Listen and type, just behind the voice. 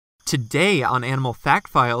Today on Animal Fact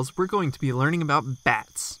Files, we're going to be learning about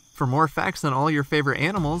bats. For more facts on all your favorite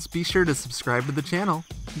animals, be sure to subscribe to the channel.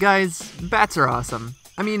 Guys, bats are awesome.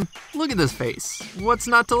 I mean, look at this face. What's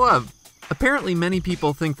not to love? Apparently many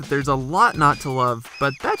people think that there's a lot not to love,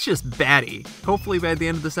 but that's just batty. Hopefully by the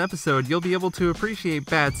end of this episode, you'll be able to appreciate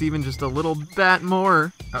bats even just a little bat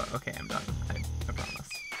more. Oh, okay, I'm done. I promise.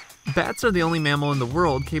 Bats are the only mammal in the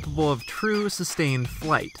world capable of true, sustained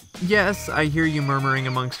flight. Yes, I hear you murmuring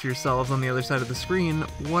amongst yourselves on the other side of the screen,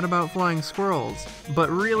 what about flying squirrels?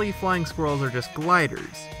 But really, flying squirrels are just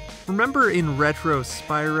gliders. Remember in Retro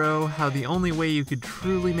Spyro how the only way you could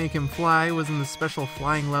truly make him fly was in the special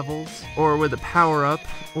flying levels? Or with a power-up?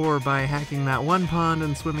 Or by hacking that one pond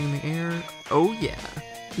and swimming in the air? Oh yeah.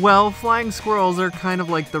 Well, flying squirrels are kind of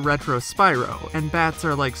like the Retro Spyro, and bats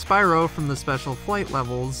are like Spyro from the special flight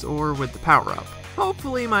levels or with the power-up.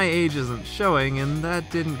 Hopefully my age isn't showing, and that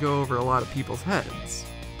didn't go over a lot of people's heads.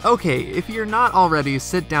 Okay, if you're not already,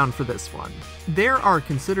 sit down for this one. There are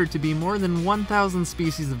considered to be more than 1,000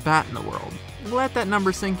 species of bat in the world. Let that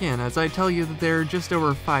number sink in as I tell you that there are just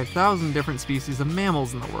over 5,000 different species of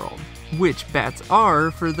mammals in the world. Which bats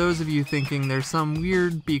are, for those of you thinking they're some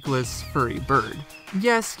weird, beakless, furry bird.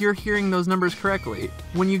 Yes, you're hearing those numbers correctly.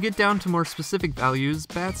 When you get down to more specific values,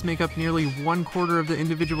 bats make up nearly 1/4 of the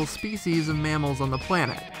individual species of mammals on the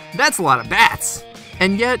planet. That's a lot of bats!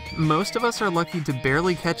 And yet, most of us are lucky to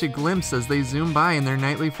barely catch a glimpse as they zoom by in their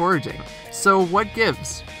nightly foraging. So what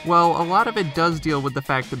gives? Well, a lot of it does deal with the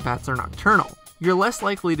fact that bats are nocturnal. You're less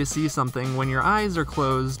likely to see something when your eyes are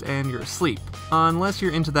closed and you're asleep, unless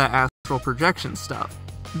you're into that astral projection stuff.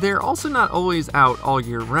 They're also not always out all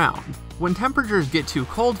year round. When temperatures get too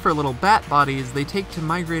cold for little bat bodies, they take to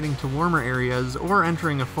migrating to warmer areas or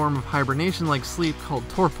entering a form of hibernation-like sleep called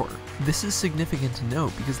torpor. This is significant to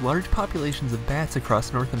note because large populations of bats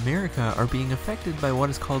across North America are being affected by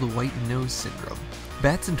what is called white nose syndrome.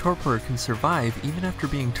 Bats in torpor can survive even after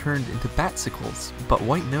being turned into batsicles, but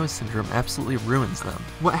white nose syndrome absolutely ruins them.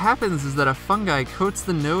 What happens is that a fungi coats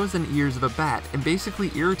the nose and ears of a bat and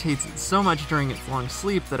basically irritates it so much during its long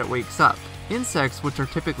sleep that it wakes up. Insects, which are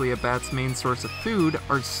typically a bat's main source of food,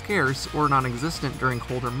 are scarce or non-existent during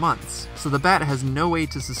colder months, so the bat has no way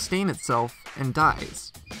to sustain itself and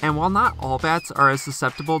dies. And while not all bats are as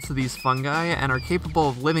susceptible to these fungi and are capable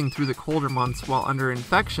of living through the colder months while under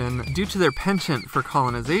infection, due to their penchant for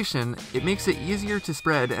colonization, it makes it easier to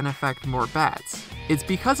spread and affect more bats. It's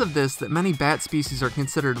because of this that many bat species are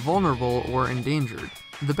considered vulnerable or endangered.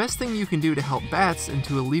 The best thing you can do to help bats and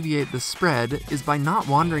to alleviate the spread is by not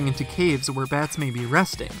wandering into caves where bats may be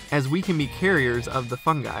resting, as we can be carriers of the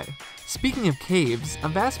fungi. Speaking of caves, a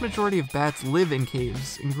vast majority of bats live in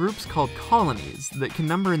caves in groups called colonies that can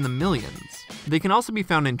number in the millions. They can also be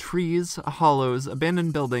found in trees, hollows,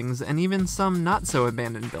 abandoned buildings, and even some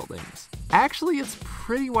not-so-abandoned buildings. Actually, it's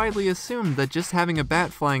pretty widely assumed that just having a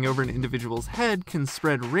bat flying over an individual's head can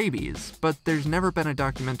spread rabies, but there's never been a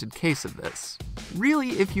documented case of this.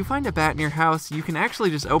 Really, if you find a bat in your house, you can actually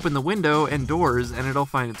just open the window and doors and it'll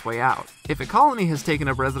find its way out. If a colony has taken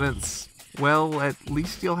up residence, well, at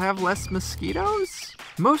least you'll have less mosquitoes?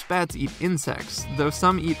 Most bats eat insects, though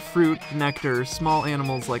some eat fruit, nectar, small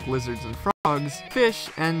animals like lizards and frogs, fish,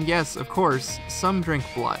 and yes, of course, some drink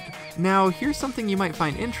blood. Now, here's something you might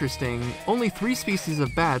find interesting. Only 3 species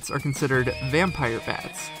of bats are considered vampire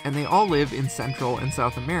bats, and they all live in Central and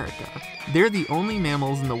South America. They're the only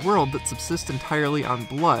mammals in the world that subsist entirely on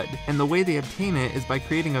blood, and the way they obtain it is by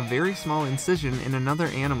creating a very small incision in another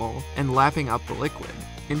animal and lapping up the liquid.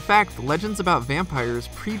 In fact, legends about vampires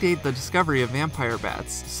predate the discovery of vampire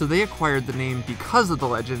bats, so they acquired the name because of the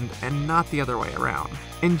legend and not the other way around.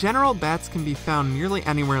 In general, bats can be found nearly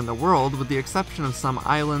anywhere in the world with the exception of some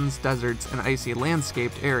islands, deserts, and icy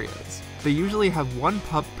landscaped areas. They usually have 1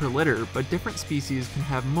 pup per litter, but different species can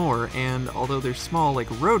have more, and although they're small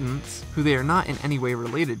like rodents, who they are not in any way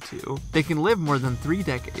related to, they can live more than 3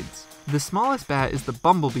 decades. The smallest bat is the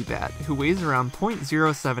bumblebee bat, who weighs around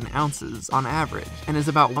 0.07 ounces on average, and is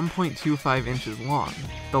about 1.25 inches long.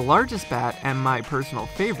 The largest bat, and my personal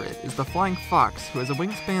favorite, is the flying fox, who has a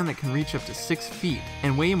wingspan that can reach up to 6 feet,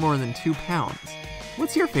 and weigh more than 2 pounds.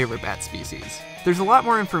 What's your favorite bat species? There's a lot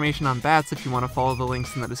more information on bats if you want to follow the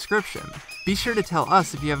links in the description. Be sure to tell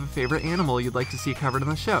us if you have a favorite animal you'd like to see covered on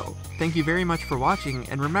the show. Thank you very much for watching,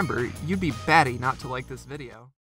 and remember, you'd be batty not to like this video.